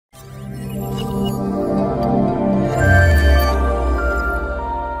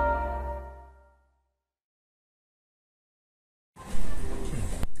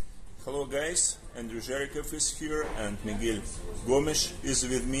guys, Andrew Zherikov is here and Miguel Gomes is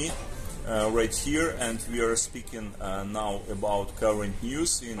with me right here, and we are speaking now about current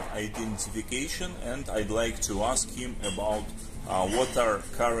news in identification, and I'd like to ask him about what are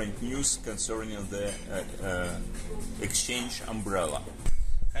current news concerning the exchange umbrella.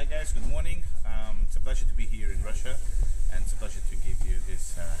 Hi guys, good morning. It's a pleasure to be here in Russia, and it's a pleasure to give you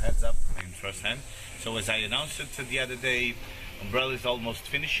this heads up in first hand. So as I announced it the other day, Umbrella is almost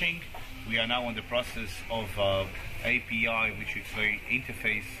finishing. We are now in the process of API, which is the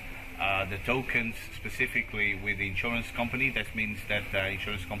interface the tokens specifically with the insurance company. That means that the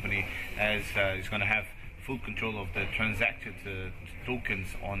insurance company is going to have full control of the transacted tokens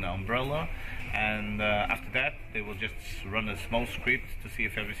on the umbrella, and after that they will just run a small script to see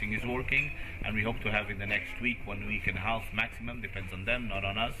if everything is working, and we hope to have in the next week, 1 week and a half maximum, depends on them, not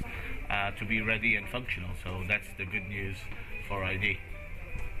on us, to be ready and functional. So that's the good news for ID.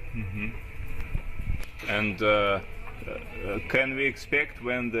 And can we expect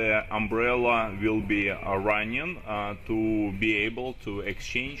when the umbrella will be running to be able to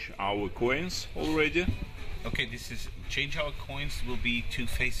exchange our coins already? Okay, this is change our coins will be two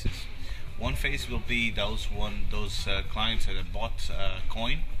phases. One phase will be those clients that have bought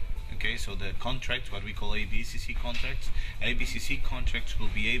coin. Okay, so the contract, what we call ABCC contracts. ABCC contracts will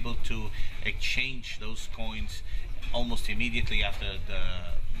be able to exchange those coins almost immediately after the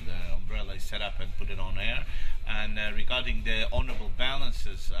umbrella is set up and put it on air. And regarding the honorable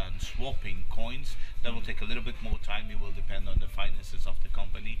balances and swapping coins, that will take a little bit more time. It will depend on the finances of the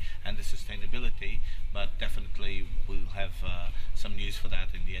company and the sustainability, but definitely we'll have some news for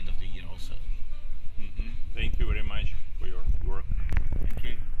that in the end of the year also. Thank you very much for your work. Thank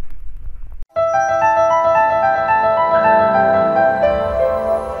you.